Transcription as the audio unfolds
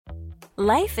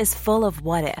Life is full of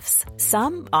what-ifs.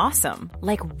 Some awesome,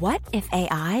 like what if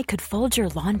AI could fold your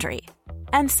laundry?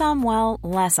 And some, well,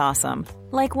 less awesome,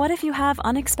 like what if you have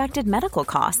unexpected medical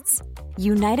costs?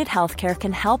 United Healthcare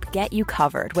can help get you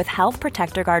covered with Health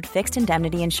Protector Guard fixed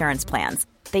indemnity insurance plans.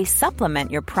 They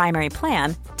supplement your primary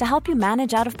plan to help you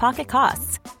manage out-of-pocket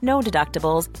costs. No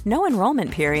deductibles, no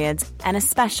enrollment periods, and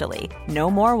especially no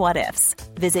more what-ifs.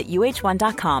 Visit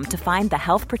uh1.com to find the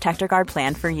Health Protector Guard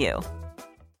plan for you.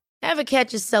 Ever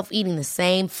catch yourself eating the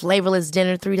same flavorless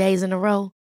dinner 3 days in a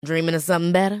row? Dreaming of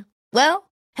something better?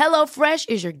 Well, HelloFresh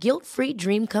is your guilt-free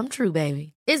dream come true,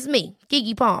 baby. It's me,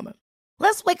 Keke Palmer.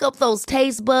 Let's wake up those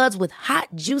taste buds with hot,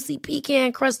 juicy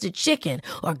pecan-crusted chicken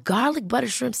or garlic butter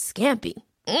shrimp scampi.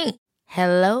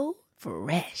 Hello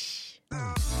Fresh.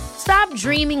 Stop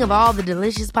dreaming of all the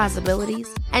delicious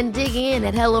possibilities and dig in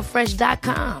at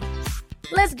HelloFresh.com.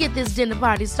 Let's get this dinner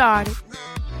party started.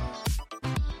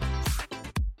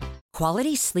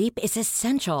 Quality sleep is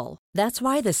essential. That's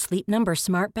why the Sleep Number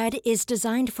Smart Bed is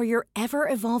designed for your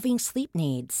ever-evolving sleep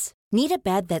needs. Need a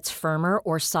bed that's firmer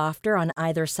or softer on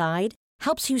either side?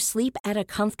 Helps you sleep at a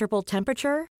comfortable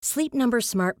temperature? Sleep Number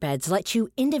Smart Beds let you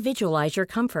individualize your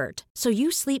comfort, so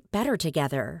you sleep better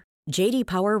together. J.D.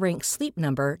 Power ranks Sleep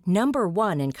Number number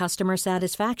 1 in customer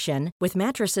satisfaction with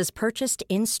mattresses purchased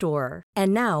in-store.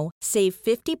 And now, save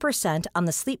 50% on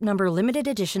the Sleep Number Limited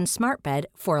Edition Smart Bed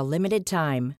for a limited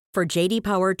time. For J.D.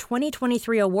 Power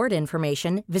 2023 award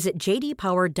information, visit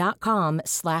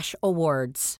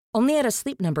jdpower.com/awards. Only at a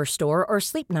Sleep Number store or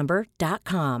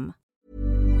sleepnumber.com.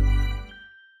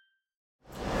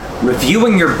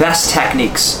 Reviewing your best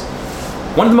techniques.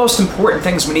 One of the most important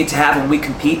things we need to have when we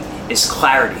compete is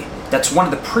clarity. That's one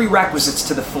of the prerequisites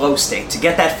to the flow state. To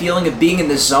get that feeling of being in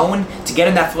the zone, to get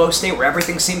in that flow state where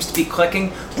everything seems to be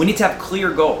clicking, we need to have clear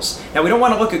goals. Now, we don't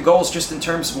want to look at goals just in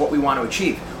terms of what we want to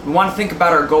achieve. We want to think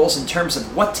about our goals in terms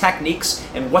of what techniques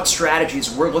and what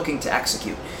strategies we're looking to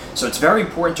execute. So it's very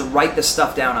important to write this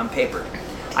stuff down on paper.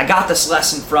 I got this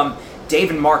lesson from Dave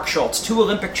and Mark Schultz, 2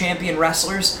 Olympic champion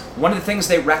wrestlers. One of the things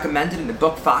they recommended in the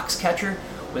book Foxcatcher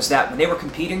was that when they were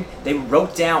competing, they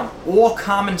wrote down all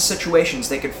common situations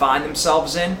they could find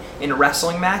themselves in a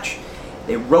wrestling match.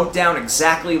 They wrote down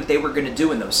exactly what they were going to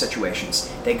do in those situations.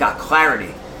 They got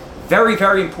clarity. Very,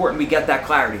 very important we get that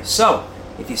clarity. So,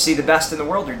 if you see the best in the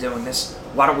world are doing this,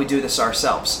 why don't we do this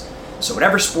ourselves? So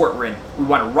whatever sport we're in, we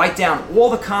want to write down all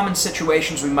the common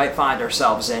situations we might find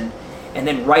ourselves in, and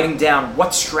then writing down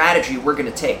what strategy we're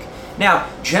going to take. Now,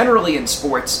 generally in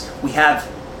sports, we have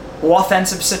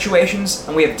offensive situations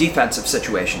and we have defensive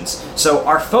situations. So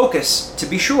our focus, to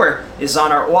be sure, is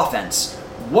on our offense.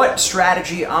 What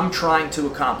strategy I'm trying to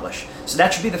accomplish. So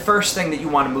that should be the first thing that you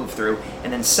want to move through.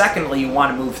 And then secondly, you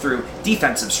want to move through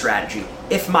defensive strategy.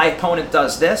 If my opponent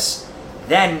does this,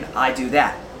 then I do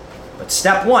that. But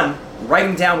step 1,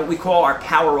 writing down what we call our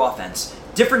power offense.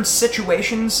 Different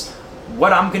situations,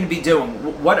 what I'm going to be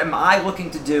doing. What am I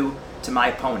looking to do to my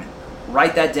opponent?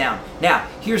 Write that down. Now,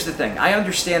 here's the thing. I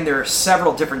understand there are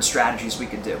several different strategies we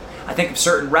could do. I think of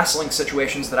certain wrestling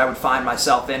situations that I would find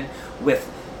myself in with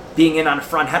being in on a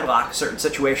front headlock, a certain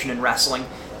situation in wrestling.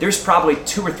 There's probably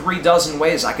 2 or 3 dozen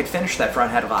ways I could finish that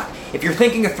front headlock. If you're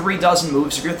thinking of 3 dozen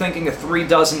moves, if you're thinking of 3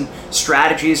 dozen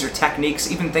strategies or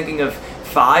techniques, even thinking of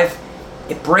 5,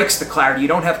 it breaks the clarity. You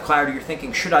don't have clarity. You're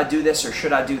thinking, should I do this or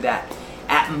should I do that?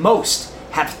 At most,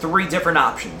 have 3 different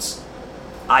options.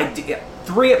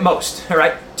 3 at most, all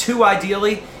right? 2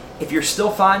 ideally. If you're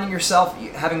still finding yourself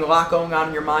having a lot going on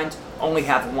in your mind, only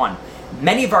have 1.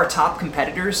 Many of our top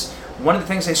competitors, one of the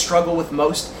things they struggle with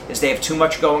most is they have too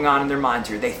much going on in their minds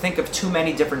here. They think of too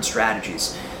many different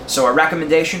strategies. So a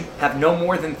recommendation, have no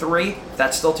more than 3. If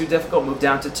that's still too difficult, move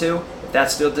down to 2. If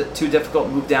that's still too difficult,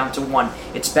 move down to 1.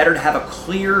 It's better to have a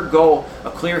clear goal,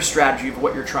 a clear strategy of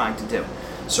what you're trying to do.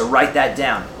 So write that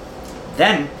down.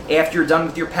 Then, after you're done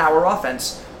with your power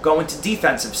offense, go into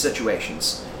defensive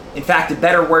situations. In fact, a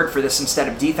better word for this instead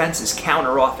of defense is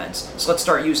counter offense. So let's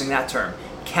start using that term.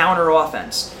 Counter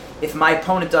offense. If my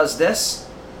opponent does this,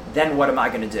 then what am I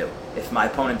going to do? If my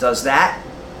opponent does that,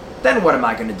 then what am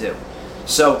I going to do?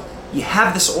 So you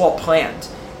have this all planned.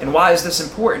 And why is this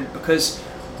important? Because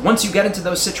once you get into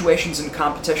those situations in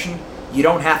competition, you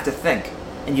don't have to think.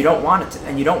 And you don't want it to,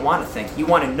 and you don't want to think. You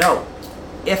want to know.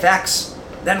 If X,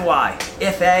 then Y.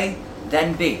 If A,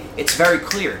 then B. It's very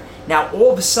clear. Now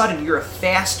all of a sudden you're a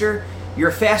faster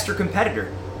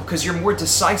competitor because you're more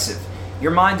decisive.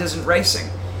 Your mind isn't racing.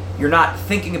 You're not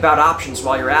thinking about options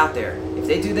while you're out there. If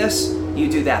they do this, you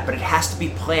do that. But it has to be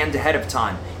planned ahead of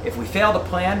time. If we fail to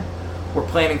plan, we're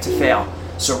planning to fail.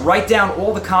 So write down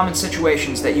all the common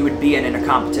situations that you would be in a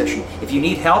competition. If you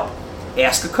need help,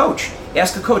 ask a coach.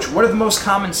 Ask a coach, what are the most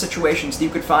common situations that you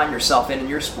could find yourself in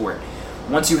your sport?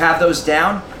 Once you have those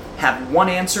down, have one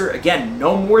answer, again,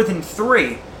 no more than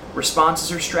 3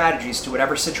 responses or strategies to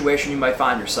whatever situation you might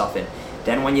find yourself in.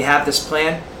 Then when you have this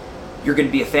plan, you're going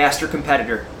to be a faster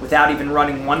competitor without even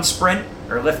running one sprint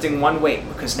or lifting one weight,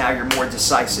 because now you're more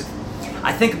decisive.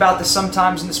 I think about this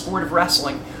sometimes in the sport of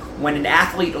wrestling when an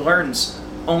athlete learns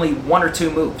only 1 or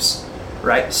 2 moves,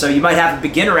 right? So you might have a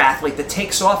beginner athlete that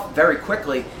takes off very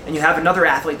quickly, and you have another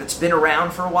athlete that's been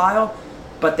around for a while,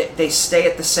 but they stay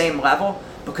at the same level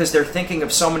because they're thinking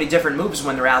of so many different moves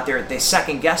when they're out there. They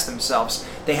second guess themselves.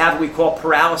 They have what we call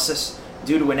paralysis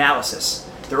due to analysis.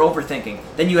 They're overthinking.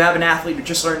 Then you have an athlete who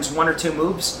just learns 1 or 2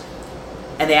 moves,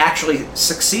 and they actually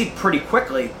succeed pretty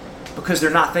quickly because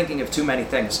they're not thinking of too many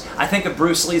things. I think of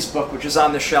Bruce Lee's book, which is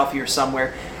on the shelf here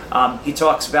somewhere. He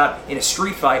talks about in a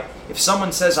street fight, if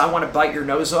someone says, I want to bite your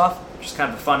nose off, which is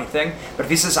kind of a funny thing, but if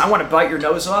he says, I want to bite your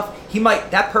nose off,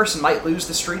 that person might lose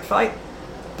the street fight,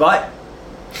 but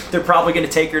they're probably going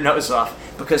to take your nose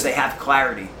off because they have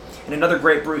clarity. And another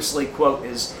great Bruce Lee quote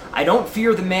is, I don't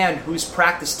fear the man who's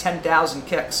practiced 10,000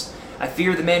 kicks. I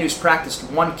fear the man who's practiced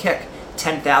 1 kick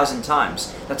 10,000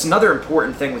 times. That's another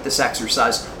important thing with this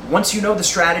exercise. Once you know the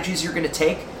strategies you're going to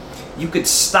take, you could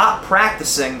stop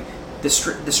practicing the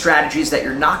strategies that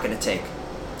you're not going to take.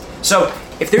 So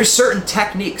if there's certain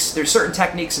techniques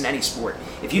in any sport.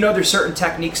 If you know there's certain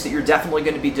techniques that you're definitely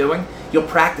going to be doing, you'll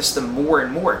practice them more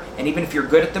and more. And even if you're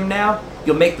good at them now,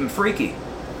 you'll make them freaky.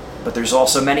 But there's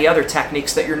also many other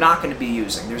techniques that you're not going to be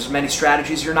using. There's many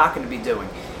strategies you're not going to be doing.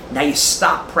 Now you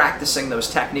stop practicing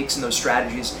those techniques and those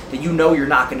strategies that you know you're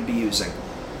not going to be using.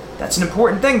 That's an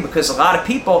important thing because a lot of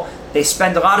people, they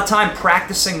spend a lot of time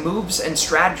practicing moves and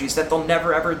strategies that they'll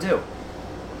never ever do.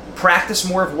 Practice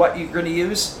more of what you're going to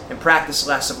use and practice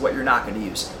less of what you're not going to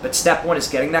use. But step 1 is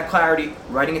getting that clarity,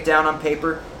 writing it down on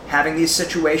paper, having these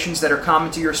situations that are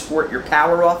common to your sport, your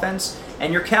power offense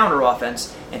and your counter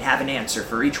offense, and have an answer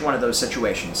for each one of those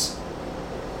situations.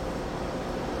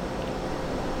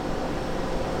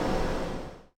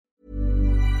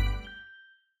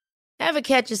 Ever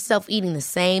catch yourself eating the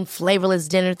same flavorless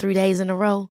dinner 3 days in a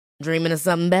row? Dreaming of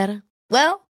something better?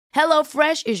 Well,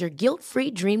 HelloFresh is your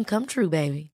guilt-free dream come true,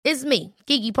 baby. It's me,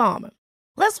 Keke Palmer.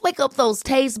 Let's wake up those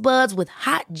taste buds with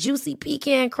hot, juicy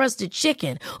pecan-crusted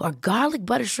chicken or garlic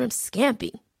butter shrimp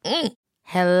scampi.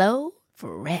 Hello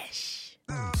Fresh.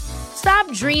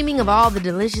 Stop dreaming of all the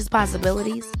delicious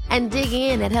possibilities and dig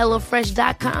in at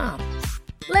HelloFresh.com.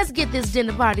 Let's get this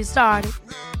dinner party started.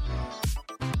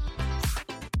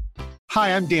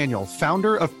 Hi, I'm Daniel,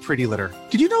 founder of Pretty Litter.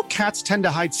 Did you know cats tend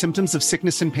to hide symptoms of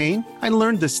sickness and pain? I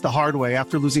learned this the hard way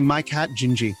after losing my cat,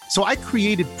 Gingy. So I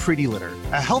created Pretty Litter,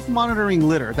 a health monitoring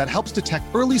litter that helps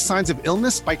detect early signs of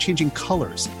illness by changing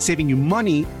colors, saving you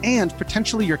money and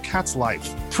potentially your cat's life.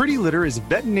 Pretty Litter is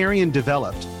veterinarian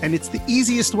developed, and it's the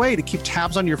easiest way to keep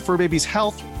tabs on your fur baby's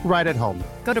health right at home.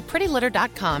 Go to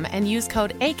prettylitter.com and use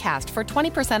code ACAST for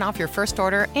 20% off your first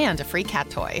order and a free cat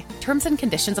toy. Terms and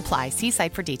conditions apply. See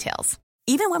site for details.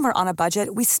 Even when we're on a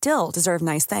budget, we still deserve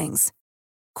nice things.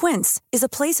 Quince is a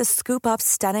place to scoop up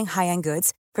stunning high-end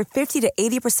goods for 50 to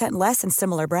 80% less than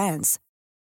similar brands.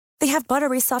 They have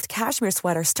buttery soft cashmere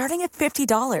sweaters starting at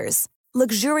 $50,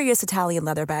 luxurious Italian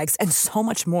leather bags, and so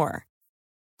much more.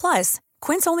 Plus,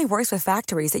 Quince only works with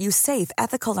factories that use safe,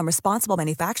 ethical, and responsible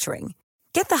manufacturing.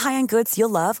 Get the high-end goods you'll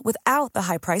love without the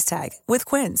high price tag with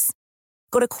Quince.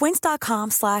 Go to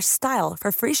quince.com/style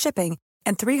for free shipping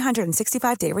and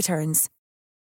 365-day returns.